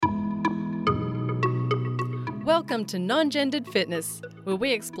Welcome to Non-Gendered Fitness, where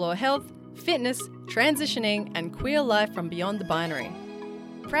we explore health, fitness, transitioning, and queer life from beyond the binary.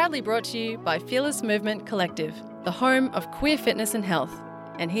 Proudly brought to you by Fearless Movement Collective, the home of queer fitness and health.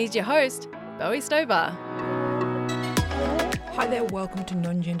 And here's your host, Bowie Stover. Hi there, welcome to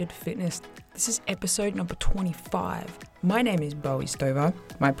Non-Gendered Fitness. This is episode number 25. My name is Bowie Stover,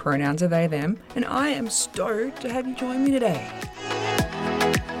 my pronouns are they, them, and I am stoked to have you join me today.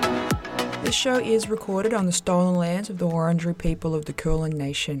 This show is recorded on the stolen lands of the Wurundjeri people of the Kulin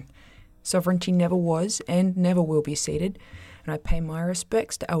Nation. Sovereignty never was and never will be ceded, and I pay my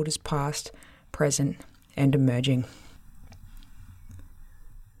respects to elders past, present, and emerging.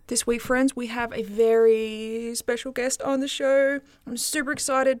 This week, friends, we have a very special guest on the show. I'm super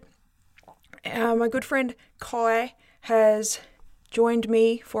excited. My good friend Kai has joined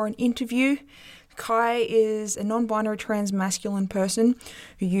me for an interview. Kai is a non-binary trans masculine person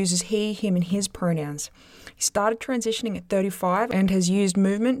who uses he, him, and his pronouns. He started transitioning at 35 and has used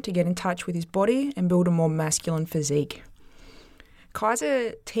movement to get in touch with his body and build a more masculine physique. Kai's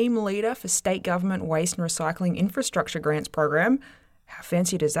a team leader for state government waste and recycling infrastructure grants program. How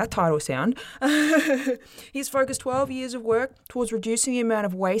fancy does that title sound? He's focused 12 years of work towards reducing the amount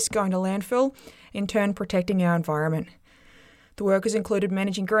of waste going to landfill, in turn protecting our environment. The work has included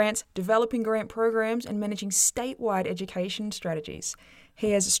managing grants, developing grant programs, and managing statewide education strategies.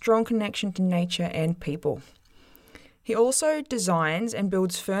 He has a strong connection to nature and people. He also designs and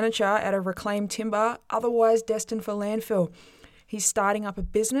builds furniture out of reclaimed timber, otherwise destined for landfill. He's starting up a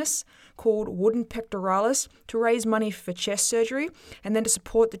business called Wooden Pectoralis to raise money for chest surgery and then to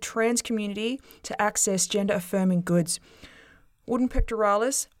support the trans community to access gender-affirming goods. Wooden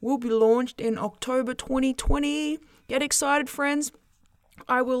Pectoralis will be launched in October 2020. Get excited, friends.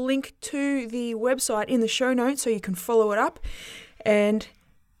 I will link to the website in the show notes so you can follow it up. And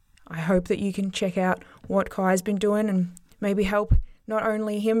I hope that you can check out what Kai's been doing and maybe help not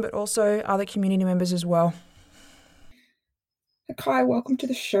only him but also other community members as well. Kai, welcome to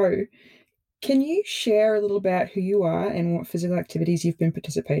the show. Can you share a little about who you are and what physical activities you've been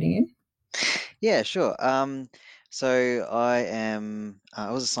participating in? Yeah, sure. So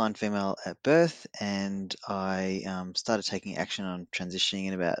I was assigned female at birth, and I started taking action on transitioning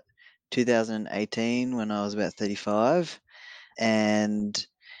in about 2018 when I was about 35. And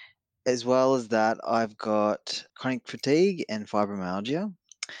as well as that, I've got chronic fatigue and fibromyalgia.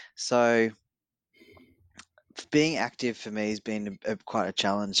 So being active for me has been quite a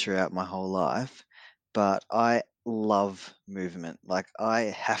challenge throughout my whole life, but I love movement. Like, I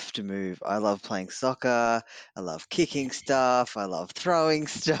have to move. I love playing soccer. I love kicking stuff. I love throwing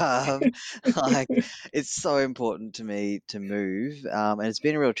stuff. Like, it's so important to me to move. And it's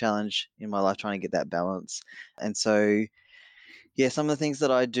been a real challenge in my life trying to get that balance. And so, yeah, some of the things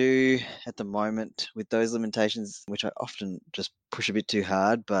that I do at the moment with those limitations, which I often just push a bit too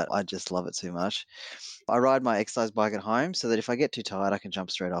hard, but I just love it too much. I ride my exercise bike at home so that if I get too tired, I can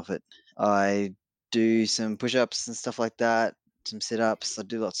jump straight off it. I do some push-ups and stuff like that, some sit-ups. I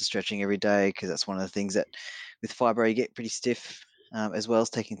do lots of stretching every day because that's one of the things that with fibro you get pretty stiff, as well as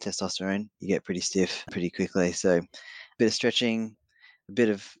taking testosterone, you get pretty stiff pretty quickly. So a bit of stretching, a bit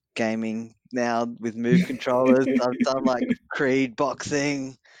of gaming now with Move controllers. I've done like Creed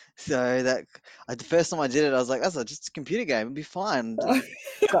boxing. So that the first time I did it, I was like, that's just a computer game. It'll be fine.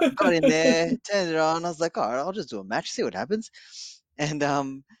 Got in there, turned it on. I was like, all right, I'll just do a match, see what happens. And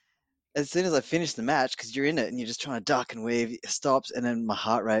as soon as I finished the match, because you're in it and you're just trying to duck and weave, it stops, and then my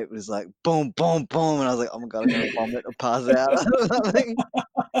heart rate was like boom, boom, boom, and I was like, oh my god, I'm gonna vomit or pass out or something.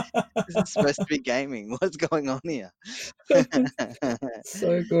 This is supposed to be gaming. What's going on here?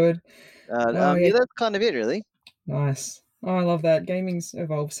 So good. Yeah, that's kind of it, really. Nice. Oh, I love that. Gaming's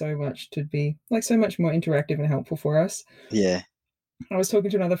evolved so much to be like so much more interactive and helpful for us. Yeah. I was talking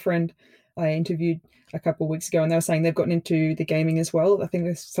to another friend I interviewed a couple of weeks ago, and they were saying they've gotten into the gaming as well. I think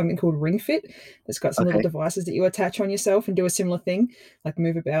there's something called Ring Fit that's got some little devices that you attach on yourself and do a similar thing, like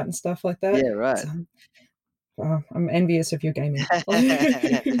move about and stuff like that. Yeah, right. So, I'm envious of your gaming.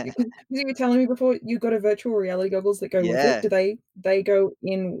 You were telling me before you got a virtual reality goggles that go with it. Do they go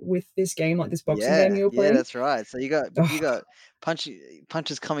in with this game, like this boxing game you were playing? Yeah, that's right. So you got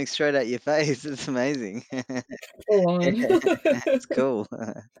punches coming straight at your face. It's amazing. Full on. It's cool.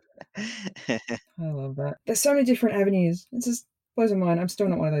 I love that. There's so many different avenues. It just blows my mind. I'm still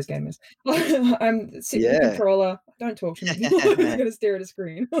not one of those gamers. I'm sitting with a controller. Don't talk to me. I'm just going to stare at a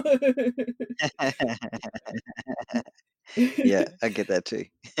screen. Yeah, I get that too.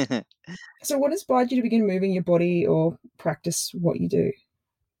 So what inspired you to begin moving your body or practice what you do?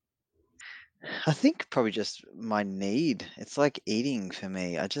 I think probably just my need. It's like eating for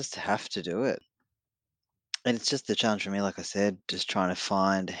me. I just have to do it. And it's just the challenge for me, like I said, just trying to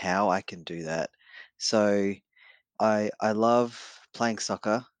find how I can do that. So I love playing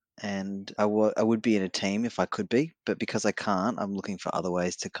soccer, and I would be in a team if I could be, but because I can't, I'm looking for other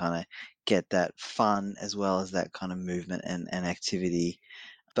ways to kind of get that fun as well as that kind of movement and activity.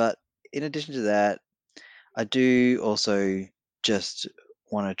 But in addition to that, I do also just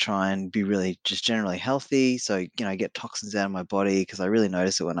want to try and be really just generally healthy. So, get toxins out of my body because I really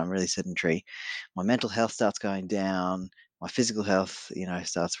notice it when I'm really sedentary. My mental health starts going down. My physical health,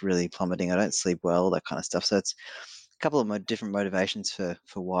 starts really plummeting. I don't sleep well, that kind of stuff. So it's a couple of different motivations for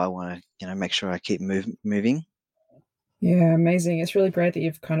why I want to, make sure I keep moving. Yeah, amazing. It's really great that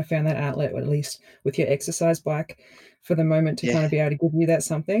you've kind of found that outlet, or at least with your exercise bike for the moment to Yeah, kind of be able to give you that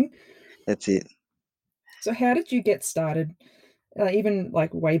something. that's it. So how did you get started? Even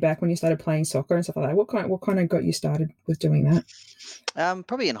like way back when you started playing soccer and stuff like that. What kind of got you started with doing that?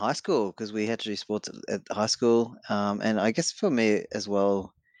 Probably in high school because we had to do sports at high school, and I guess for me as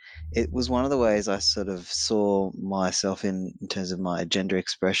well, it was one of the ways I sort of saw myself in terms of my gender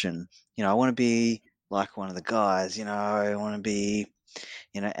expression. I want to be like one of the guys. I want to be,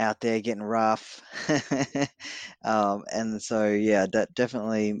 out there getting rough. And so, yeah, that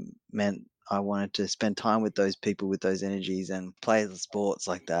definitely meant I wanted to spend time with those people with those energies and play the sports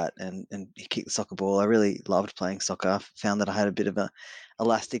like that and kick the soccer ball. I really loved playing soccer. I found that I had a bit of a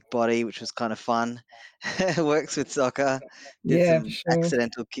elastic body, which was kind of fun. It works with soccer. Did Yeah, for some sure.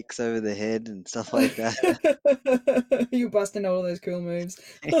 accidental kicks over the head and stuff like that. You busting all those cool moves.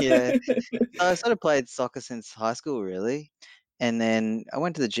 Yeah. So I sort of played soccer since high school, really. And then I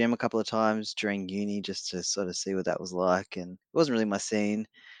went to the gym a couple of times during uni just to sort of see what that was like. And it wasn't really my scene.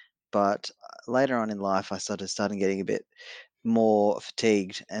 But later on in life, I started getting a bit more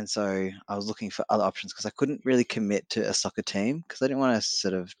fatigued. And so I was looking for other options because I couldn't really commit to a soccer team because I didn't want to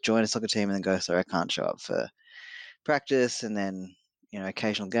sort of join a soccer team and then go, sorry, I can't show up for practice and then,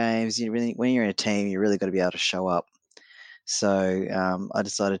 occasional games. You really, when you're in a team, you really got to be able to show up. So I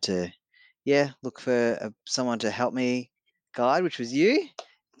decided to, yeah, look for someone to help me guide, which was you,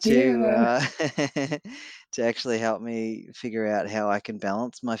 to Yeah, to actually help me figure out how I can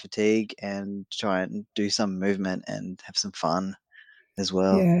balance my fatigue and try and do some movement and have some fun as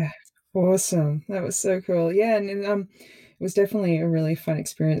well. yeah. Awesome. That was so cool. Yeah, and it was definitely a really fun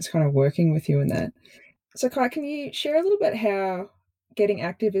experience kind of working with you in that. So, Kai, can you share a little bit how getting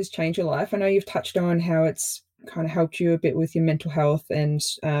active has changed your life? I know you've touched on how it's kind of helped you a bit with your mental health and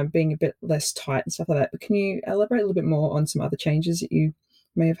being a bit less tight and stuff like that. But can you elaborate a little bit more on some other changes that you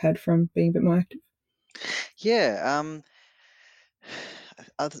may have had from being a bit more active? Yeah.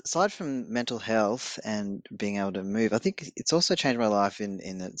 Aside from mental health and being able to move, I think it's also changed my life in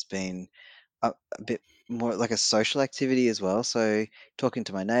that it's been a bit more like a social activity as well. So talking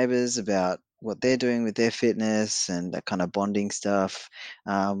to my neighbors about what they're doing with their fitness and that kind of bonding stuff.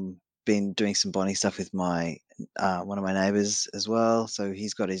 Been doing some bonding stuff with my one of my neighbors as well. So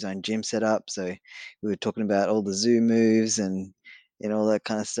he's got his own gym set up. So we were talking about all the zoo moves and all that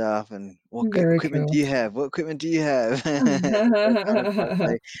kind of stuff. And what Very equipment do cool. you have? What equipment do you have? That kind of stuff.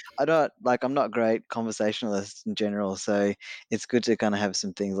 So I'm not a great conversationalist in general. So it's good to kind of have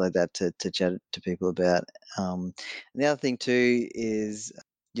some things like that to chat to people about. And the other thing too is,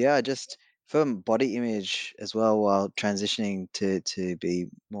 yeah, just for body image as well while transitioning to be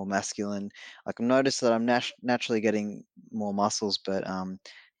more masculine. Like I've noticed that I'm naturally getting more muscles, but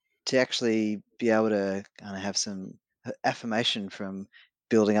to actually be able to kind of have some affirmation from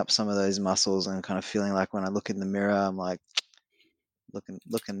building up some of those muscles and kind of feeling like when I look in the mirror, I'm like looking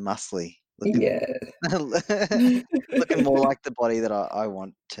muscly, looking Yeah. looking more like the body that I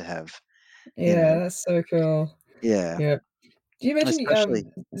want to have, you know? Yeah, that's so cool. Yeah, Yeah. Do you mention especially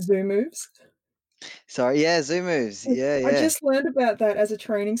Zoom moves? sorry, yeah, Zoo moves. Yeah, I yeah. just learned about that as a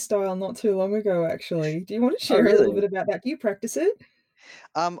training style not too long ago, actually. Do you want to Oh, share a little really? bit about that? Do you practice it?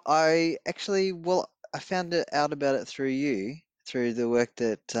 I actually, well, I found it out about it through you, through the work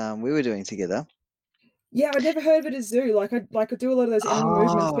that we were doing together. Yeah, I'd never heard of it as zoo. Like I do a lot of those animal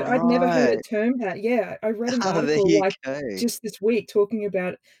movements, Oh, but I'd never heard right. it termed that. Yeah, I read an Oh, there article you like go. just this week talking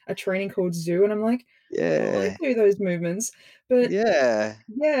about a training called zoo, and I'm like, oh, I Yeah, do those movements, but yeah.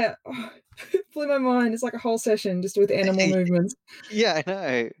 yeah, blew my mind. It's like a whole session just with animal movements. Yeah, I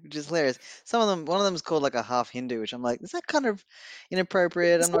know, which is hilarious. Some of them, one of them is called like a half Hindu, which I'm like, is that kind of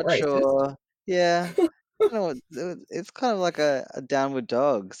inappropriate? It's I'm not not racist. sure. Yeah, I don't know. It's kind of like a downward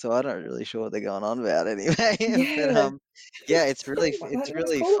dog, so I don't really sure what they're going on about anyway. But Yeah, yeah, it's funny about that. it's They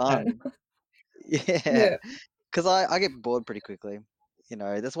always really call it that. fun. Yeah, Yeah. because I get bored pretty quickly.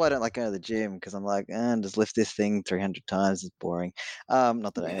 That's why I don't like going to the gym because I'm like, just lift this thing 300 times. It's boring.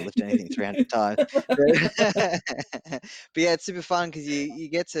 Not that I lift anything 300 times, but, but yeah, it's super fun because you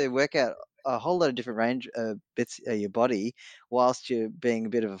get to work out a whole lot of different range bits of your body whilst you're being a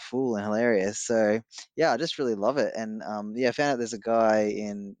bit of a fool and hilarious. So yeah, I just really love it. And yeah, I found out there's a guy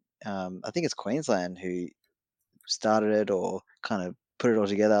in I think it's Queensland who started it or kind of put it all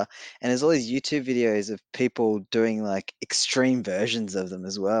together. And there's all these YouTube videos of people doing like extreme versions of them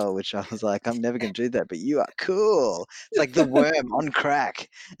as well, which I was like, I'm never going to do that, but you are cool. It's like the worm on crack,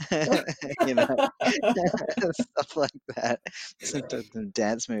 you know, stuff like that. Some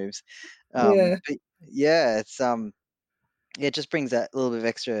dance moves. Yeah, But yeah, yeah, it just brings that little bit of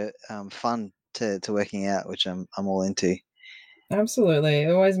extra fun to working out, which I'm all into. absolutely.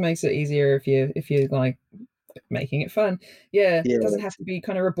 It always makes it easier if you like making it fun. Yeah, Yeah, it doesn't have to be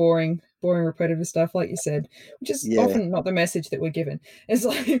kind of a boring, repetitive stuff like you said, which is yeah. often not the message that we're given. It's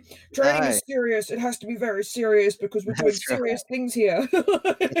like training No, is serious. It has to be very serious because we're doing that's right. serious things here.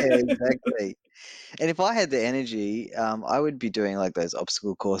 Yeah, exactly. And if I had the energy, I would be doing like those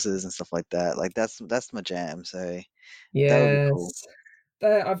obstacle courses and stuff like that. Like that's my jam. So that would be cool.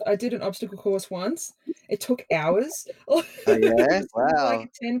 Yes. I did an obstacle course once. It took hours. Oh yeah? It was like Wow.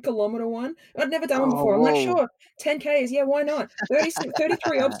 a 10-kilometer one. I'd never done one Oh before. I'm like, whoa. "Sure, 10 Ks, yeah, why not?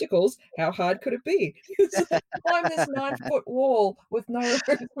 33 obstacles, how hard could it be?" It's like, climb this 9-foot wall with no rope.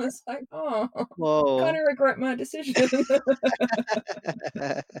 It's like, "Oh, Whoa. kinda regret my decision."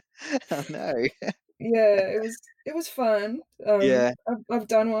 Oh no. Yeah, it was fun. Yeah. I've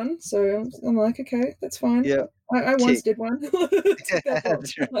done one, so I'm like, "Okay, that's fine." Yeah. I once Tick. did one. Tick that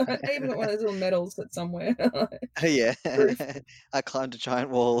box. That's right. I even got one of those little medals that's somewhere. Oh yeah. Proof. I climbed a giant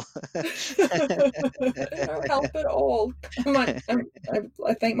wall. No help at all.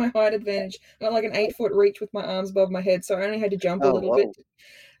 I think my height advantage. I got like an 8-foot reach with my arms above my head, so I only had to jump a Oh little bit, whoa.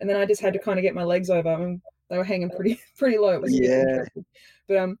 and then I just had to kinda get my legs over. I mean, they were hanging pretty pretty low. It was a bit Yeah. interesting.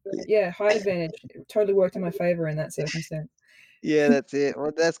 But, yeah, height advantage. It totally worked in my favor in that circumstance. Yeah, that's it.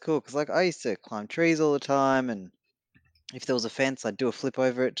 Well, that's cool because like I used to climb trees all the time, and if there was a fence, I'd do a flip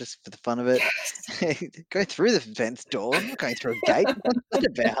over it just for the fun of it. Yes. Go through the fence door. I'm not going through a gate. What's that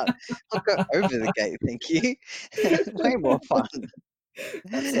about? I'll go over the gate, thank you. Way more fun.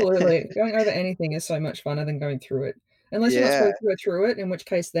 Absolutely. Going over anything is so much funner than going through it. Unless you're not Yeah, supposed to go through it, in which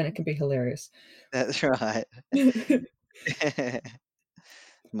case then it can be hilarious. that's right.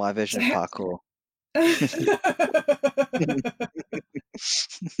 My So version of ho parkour.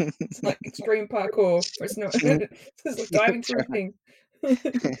 It's like extreme parkour for snow it's like diving That's through a right. thing.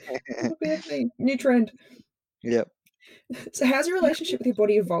 It'll be a thing, new trend. Yep. So how's your relationship with your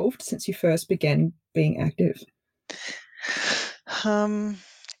body evolved since you first began being active? Um,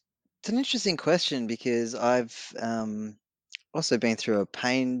 it's an interesting question because I've also been through a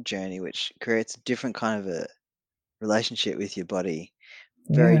pain journey, which creates a different kind of a relationship with your body,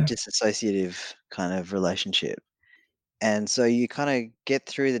 very Yeah. disassociative kind of relationship. And so you kind of get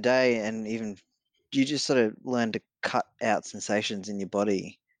through the day and even you just sort of learn to cut out sensations in your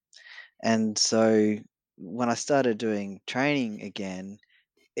body. And so when I started doing training again,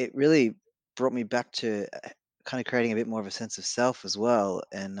 it really brought me back to kind of creating a bit more of a sense of self as well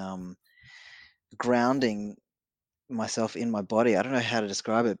and grounding myself in my body. I don't know how to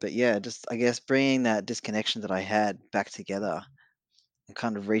describe it, but yeah, just I guess bringing that disconnection that I had back together and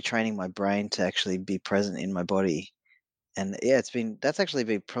kind of retraining my brain to actually be present in my body. And yeah, that's actually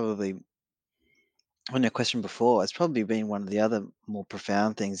been probably on your question before, it's probably been one of the other more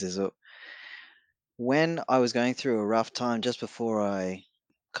profound things is that when I was going through a rough time just before I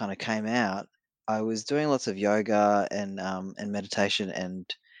kind of came out, I was doing lots of yoga and meditation, and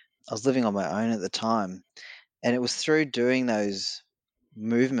I was living on my own at the time. And it was through doing those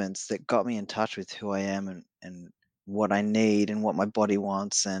movements that got me in touch with who I am and what I need and what my body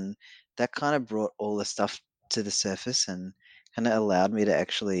wants. And that kind of brought all the stuff to the surface and kind of allowed me to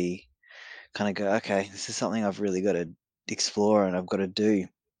actually kind of go, okay, this is something I've really got to explore and I've got to do.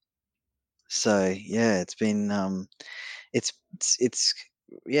 So yeah, it's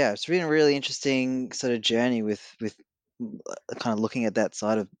yeah, it's been a really interesting sort of journey with kind of looking at that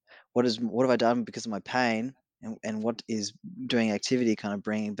side of what have I done because of my pain and what is doing activity kind of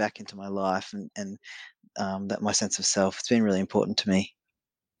bringing back into my life and that my sense of self. It's been really important to me.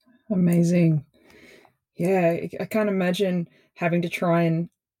 Amazing. Yeah, I can't imagine having to try and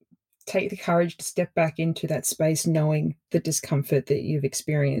take the courage to step back into that space knowing the discomfort that you've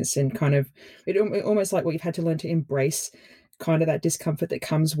experienced and kind of almost like what you've had to learn to embrace kind of that discomfort that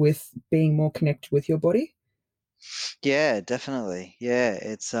comes with being more connected with your body. Yeah, definitely. Yeah,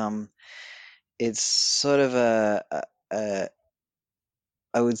 it's sort of a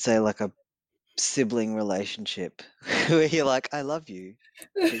I would say like a sibling relationship where you're like, "I love you,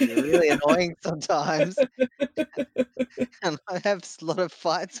 but you're really annoying sometimes, and I have a lot of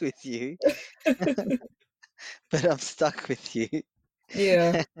fights with you, but I'm stuck with you."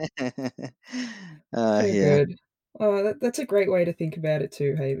 Yeah, so Yeah. good. Oh, that's a great way to think about it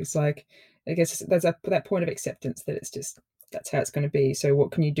too, hey? It's like, I guess there's that point of acceptance that it's just that's how it's gonna be, so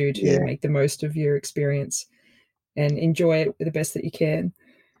what can you do to Yeah. make the most of your experience and enjoy it the best that you can?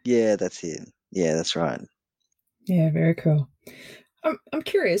 Yeah, that's it. Yeah, that's right. Yeah, very cool. I'm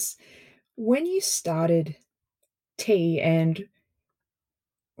curious, when you started tea and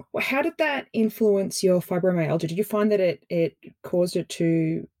how did that influence your fibromyalgia? Did you find that it caused it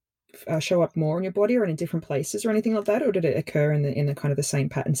to show up more in your body or in different places or anything like that, or did it occur in the kind of the same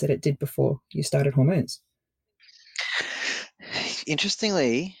patterns that it did before you started hormones?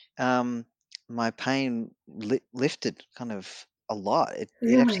 Interestingly, my pain lifted kind of a lot.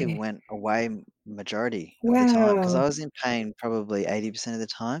 It actually Really? went away majority of the time because I Wow. was in pain probably 80% of the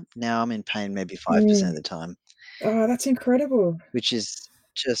time. Now I'm in pain maybe 5% Mm. of the time, Oh, that's incredible. which is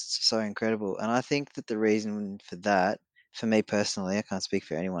just so incredible. And I think that the reason for that, for me personally, I can't speak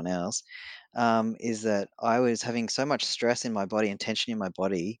for anyone else, is that I was having so much stress in my body and tension in my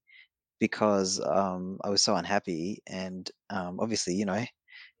body because I was so unhappy. And obviously,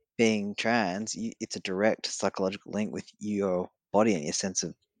 being trans, it's a direct psychological link with your body and your sense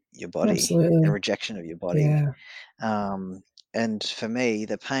of your body and Absolutely. rejection of your body. Yeah. Um, and for me,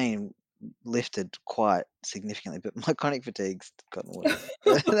 the pain lifted quite significantly, but my chronic fatigue's gotten worse.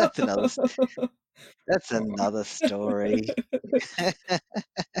 But that's another story.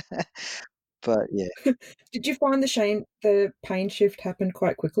 But yeah, Did you find the pain shift happened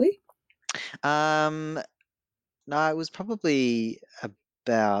quite quickly? um, no, it was probably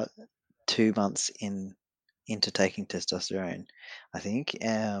about 2 months into taking testosterone, I think.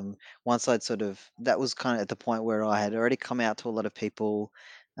 Once I'd sort of that was kind of at the point where I had already come out to a lot of people.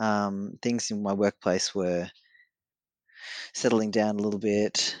 Things in my workplace were settling down a little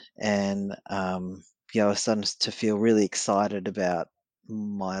bit, and yeah, I was starting to feel really excited about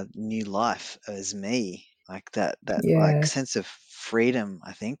my new life as me, like that like Yeah. sense of freedom.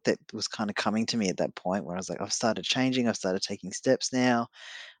 I think that was kind of coming to me at that point where I was like, I've started changing, I've started taking steps now.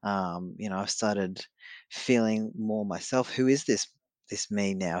 I've started feeling more myself. Who is this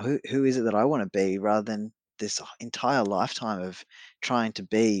me now? Who is it that I want to be rather than this entire lifetime of trying to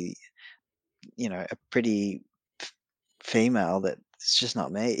be, a pretty f- female that's just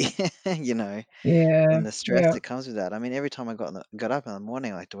not me, you know, Yeah. and the stress Yeah. that comes with that. I mean, every time I got up in the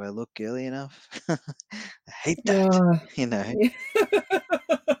morning, like, do I look girly enough? I hate that, Ah. you know. Yeah.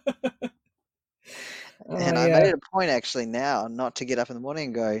 Oh, And I made yeah. it a point actually now not to get up in the morning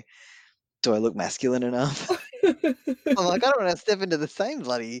and go, do I look masculine enough? I'm like, I don't want to step into the same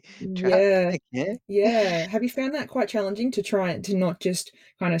bloody trap Yeah. again. Yeah. Have you found that quite challenging to try to not just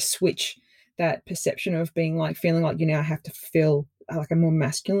kind of switch that perception of being like feeling like you now have to fill like a more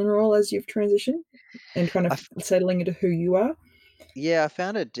masculine role as you've transitioned and kind I of f- settling into who you are? yeah, I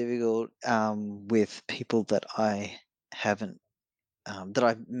found it difficult with people that I haven't that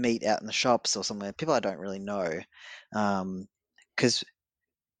I meet out in the shops or somewhere, people I don't really know, because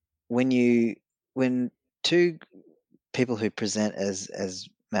when two people who present as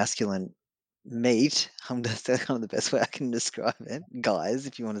masculine meet, that's kind of the best way I can describe it, guys,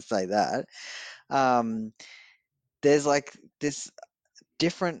 if you want to say that. Um, there's like this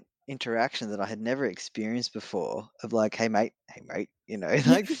different interaction that I had never experienced before of like, hey mate,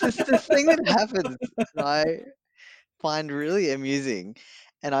 like this thing that happens and I find really amusing.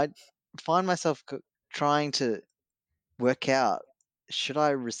 And I find myself trying to work out, should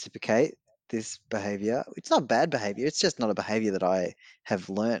I reciprocate this behavior? It's not bad behavior. It's just not a behavior that I have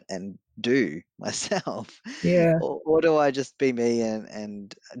learnt and do myself. Yeah. Or do I just be me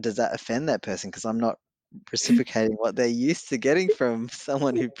and does that offend that person because I'm not reciprocating what they're used to getting from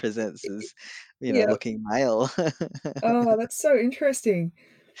someone who presents as, Yeah. looking male. Oh, that's so interesting.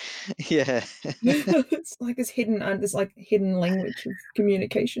 Yeah. Yeah, it's like this hidden there's like hidden language of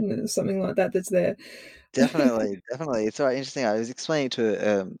communication or something like that that's there. Definitely, definitely. It's very interesting. I was explaining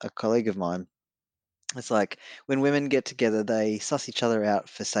to a colleague of mine. It's like when women get together, they suss each other out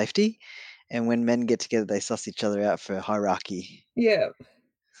for safety, and when men get together, they suss each other out for hierarchy. Yeah,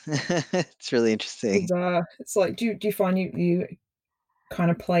 It's really interesting. bizarre. It's like, do you find you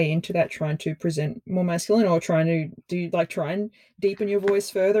kind of play into that trying to present more masculine or trying to do you like try and deepen your voice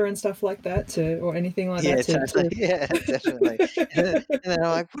further and stuff like that to or anything like that Yeah, totally. to Yeah, definitely. And then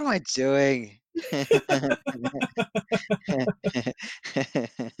I'm like, "What am I doing? But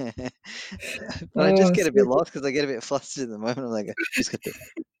I just Oh, get a so bit good. lost because I get a bit flustered in the moment. I'm like, "I just got to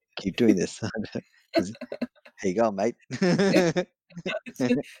keep doing this." 'Cause here you go, mate.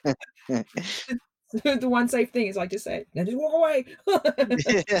 The one safe thing is I just say, "Now just walk away."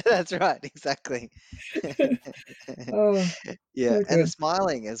 Yeah, that's right, exactly. Oh, Yeah, so and the good.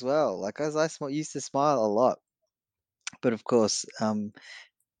 smiling as well. Like, as I used to smile a lot, but of course, you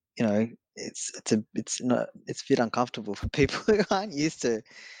know, it's a bit uncomfortable for people who aren't used to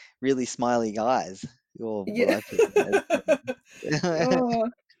really smiley guys, or what Yeah. I perceive as. Oh,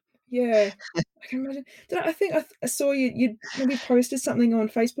 yeah. I can imagine. I think I saw you'd maybe posted something on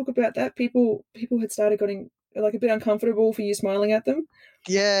Facebook about that. People had started getting, like, a bit uncomfortable for you smiling at them.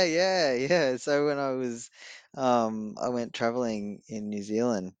 Yeah, yeah, yeah. So when I went traveling in New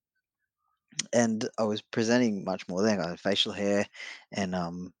Zealand, and I was presenting much more then. I had facial hair, and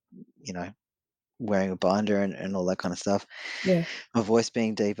you know, wearing a binder and all that kind of stuff. Yeah. My voice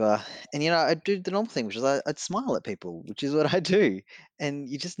being deeper, and I'd do the normal thing, which is I'd smile at people, which is what I do. And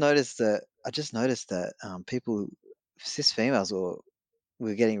I just noticed that people, cis females,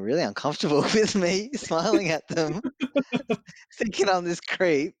 were getting really uncomfortable with me smiling at them, thinking I'm this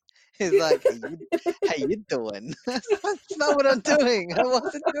creep. He's like, how you doing? That's not what I'm doing. I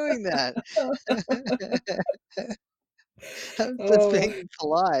wasn't doing that. I'm just Oh. being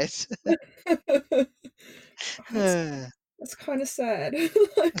polite. Oh, that's kinda sad.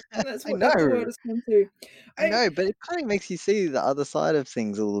 Like, I that's the know, world has come to. I I know, but it kind of makes you see the other side of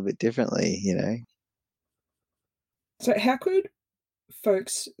things a little bit differently. So how could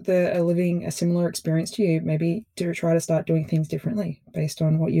folks that are living a similar experience to you maybe do try to start doing things differently based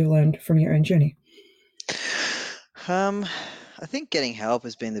on what you've learned from your own journey? Um, I think getting help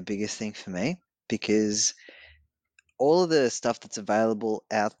has been the biggest thing for me because all of the stuff that's available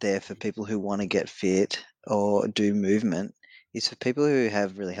out there for people who want to get fit or do movement is for people who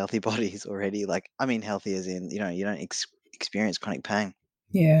have really healthy bodies already. Like, I mean, healthy as in, you don't experience chronic pain.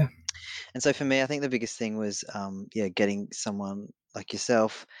 Yeah. And so for me, I think the biggest thing was, yeah, getting someone like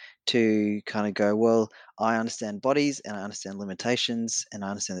yourself to kind of go, well, I understand bodies and I understand limitations and I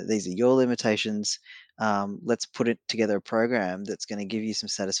understand that these are your limitations. Let's put it together a program that's going to give you some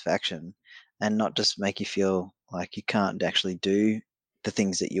satisfaction and not just make you feel like you can't actually do the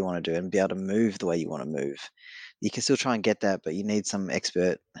things that you want to do and be able to move the way you want to move. You can still try and get that, but you need some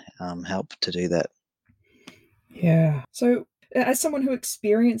expert help to do that. Yeah. So, as someone who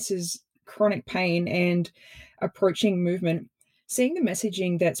experiences chronic pain and approaching movement, seeing the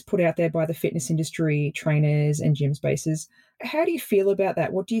messaging that's put out there by the fitness industry, trainers, and gym spaces, how do you feel about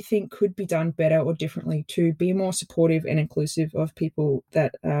that? What do you think could be done better or differently to be more supportive and inclusive of people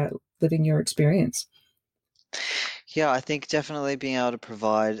that are living your experience? Yeah, I think definitely being able to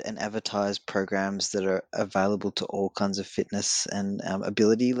provide and advertise programs that are available to all kinds of fitness and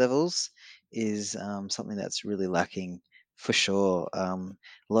ability levels is something that's really lacking for sure. A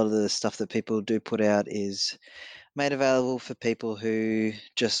lot of the stuff that people do put out is made available for people who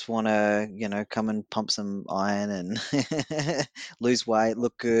just want to, come and pump some iron and lose weight,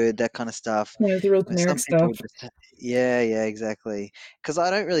 look good, that kind of stuff. You know, the real Where generic some people stuff. just, yeah, yeah, exactly. Because I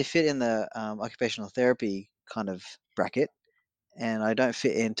don't really fit in the occupational therapy kind of bracket, and I don't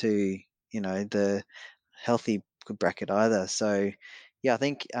fit into, the healthy bracket either. So, yeah, I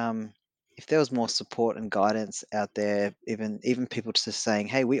think if there was more support and guidance out there, even people just saying,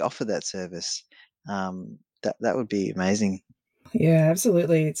 "Hey, we offer that service," that would be amazing. Yeah,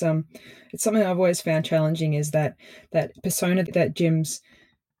 absolutely. It's something I've always found challenging is that persona that gyms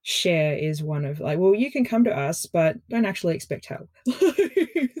share is one of like, well, you can come to us, but don't actually expect help. Yeah,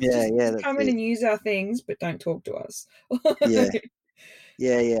 yeah, Just that's come in it. and use our things, but don't talk to us. Yeah,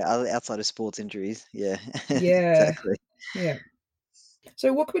 yeah, yeah. Outside of sports injuries, yeah, Yeah, exactly. yeah.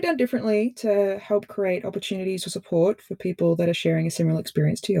 So what could be done differently to help create opportunities or support for people that are sharing a similar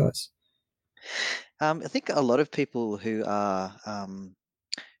experience to yours? I think a lot of people who are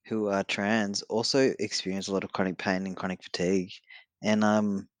trans also experience a lot of chronic pain and chronic fatigue. And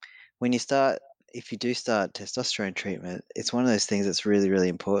when you start, if you do start testosterone treatment, it's one of those things that's really, really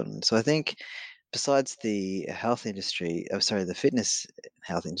important. So I think besides the health industry, sorry, the fitness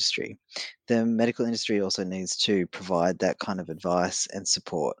health industry, the medical industry also needs to provide that kind of advice and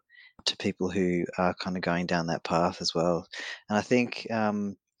support to people who are kind of going down that path as well. And I think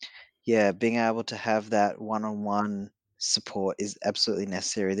yeah, being able to have that one-on-one support is absolutely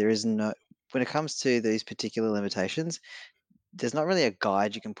necessary. There is no When it comes to these particular limitations, there's not really a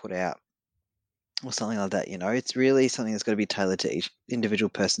guide you can put out. or something like that. It's really something that's got to be tailored to each individual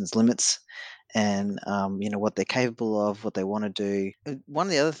person's limits and what they're capable of, what they want to do. One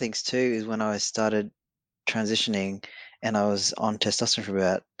of the other things too is when I started transitioning and I was on testosterone for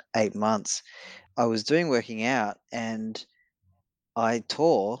about 8 months, I was doing working out and I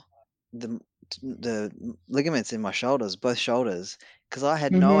tore the the ligaments in my shoulders, both shoulders, because I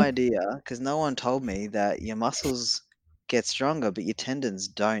had no Mm-hmm. idea, because no one told me that your muscles get stronger, but your tendons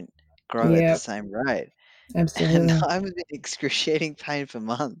don't grow at the Yeah, same rate. And absolutely. I was in excruciating pain for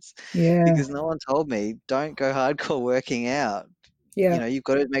months Yeah, because no one told me, "Don't go hardcore working out." yeah, You've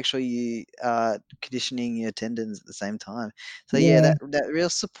got to make sure you are conditioning your tendons at the same time. So yeah, yeah. that real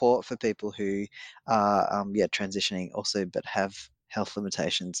support for people who are transitioning also but have health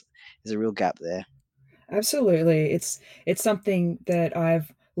limitations is a real gap there. Absolutely. It's something that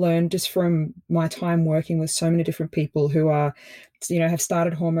I've learned just from my time working with so many different people who are, have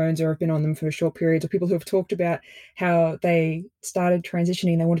started hormones or have been on them for short periods, or people who have talked about how they started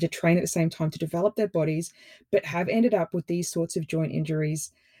transitioning, they wanted to train at the same time to develop their bodies, but have ended up with these sorts of joint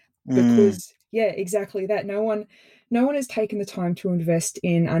injuries Mm, because, yeah, exactly that. No one has taken the time to invest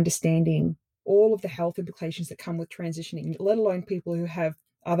in understanding all of the health implications that come with transitioning, let alone people who have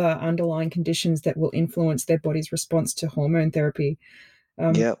other underlying conditions that will influence their body's response to hormone therapy.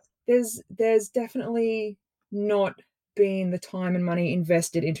 Um, yep. there's definitely not been the time and money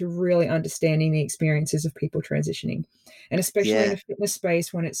invested into really understanding the experiences of people transitioning, and especially in Yeah. a fitness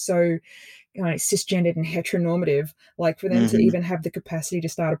space when it's so cisgendered and heteronormative, like for them to Mhm. even have the capacity to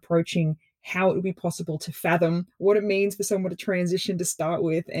start approaching how it would be possible to fathom what it means for someone to transition to start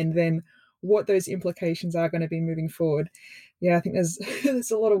with, and then what those implications are going to be moving forward. Yeah, I think there's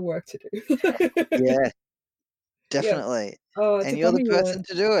there's a lot of work to do. Yeah, Yeah. definitely. Oh, it's a And you're the bummer you person weren't.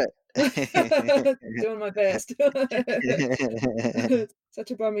 to do it. Doing my best.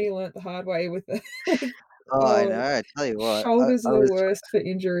 Such a bummer you learnt the hard way with the Oh, I know. oh, I tell you what, shoulders I are the was worst for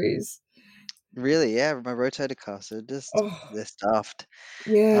injuries. really, yeah, my rotator cuffs are just Oh, they're stuffed.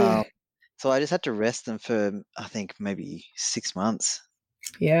 yeah, Um, so I just had to rest them for, I think, maybe 6 months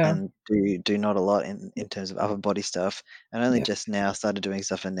yeah, and do not a lot in terms of upper body stuff, and only yeah. just now started doing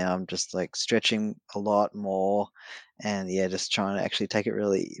stuff, and now I'm just, like, stretching a lot more and, yeah, just trying to actually take it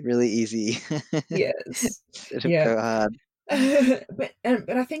really, really easy Yes. instead of Yeah. go hard. But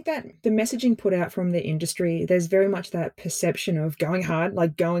I think that the messaging put out from the industry, there's very much that perception of going hard,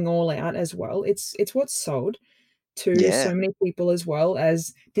 like going all out as well. It's what's sold to Yeah. so many people as well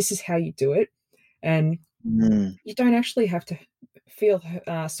as this is how you do it, and Mm, you don't actually have to feel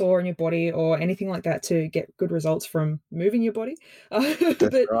sore in your body or anything like that to get good results from moving your body.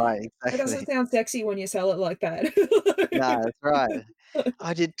 that's But right, it doesn't exactly. sound sexy when you sell it like that. No, that's right.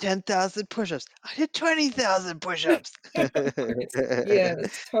 I did 10,000 push-ups. I did 20,000 push-ups. Yeah,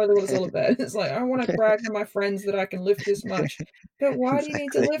 that's totally what it's all about. It's like, I want to brag to my friends that I can lift this much. But why do you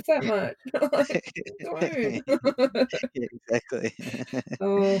need to Exactly. lift that much? Like, don't. Yeah, exactly.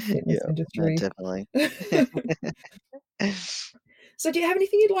 Oh, fitness Yeah, no, industry. definitely. So, do you have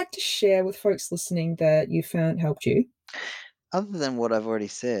anything you'd like to share with folks listening that you found helped you? Other than what I've already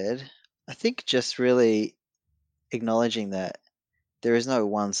said, I think just really acknowledging that there is no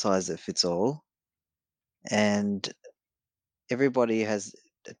one size that fits all, and everybody has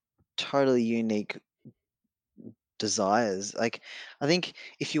a totally unique desires. Like, I think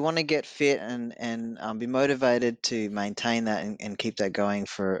if you want to get fit and be motivated to maintain that and keep that going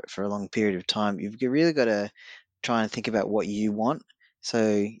for a long period of time, really got to try and think about what you want.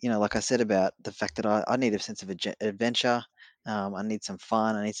 So, like I said about the fact that I need a sense of adventure. I need some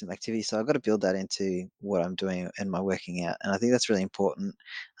fun. I need some activity. So I've got to build that into what I'm doing and my working out. And I think that's really important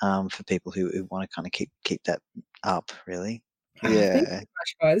for people who want to kind of keep that up. Really. Ah, thank you Yeah. so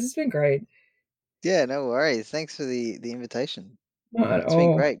much, guys. This has been great. Yeah. No worries. Thanks for the invitation. Not at It's been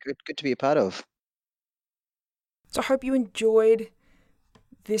all. great. Good to be a part of. So I hope you enjoyed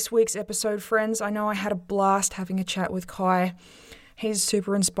this week's episode, friends. I know I had a blast having a chat with Kai. He's a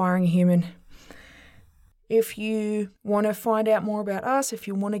super inspiring human. If you want to find out more about us, if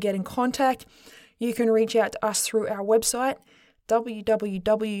you want to get in contact, you can reach out to us through our website,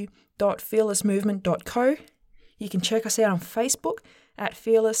 www.fearlessmovement.co. You can check us out on Facebook at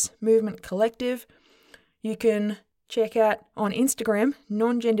Fearless Movement Collective. You can check out on Instagram,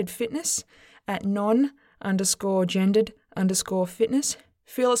 non-gendered fitness at non_gendered_fitness.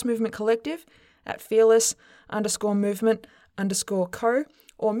 Fearless Movement Collective at fearless_movement_co.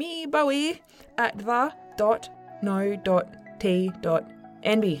 Or me, Bowie, at the.no.t.nb.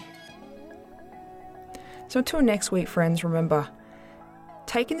 So until next week, friends, remember,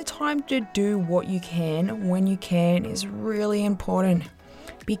 taking the time to do what you can when you can is really important.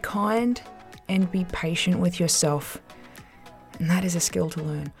 Be kind and be patient with yourself. And that is a skill to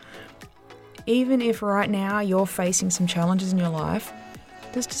learn. Even if right now you're facing some challenges in your life,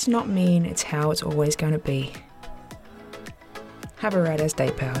 this does not mean it's how it's always going to be. Have a rad-ass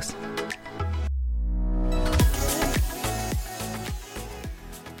day, pals.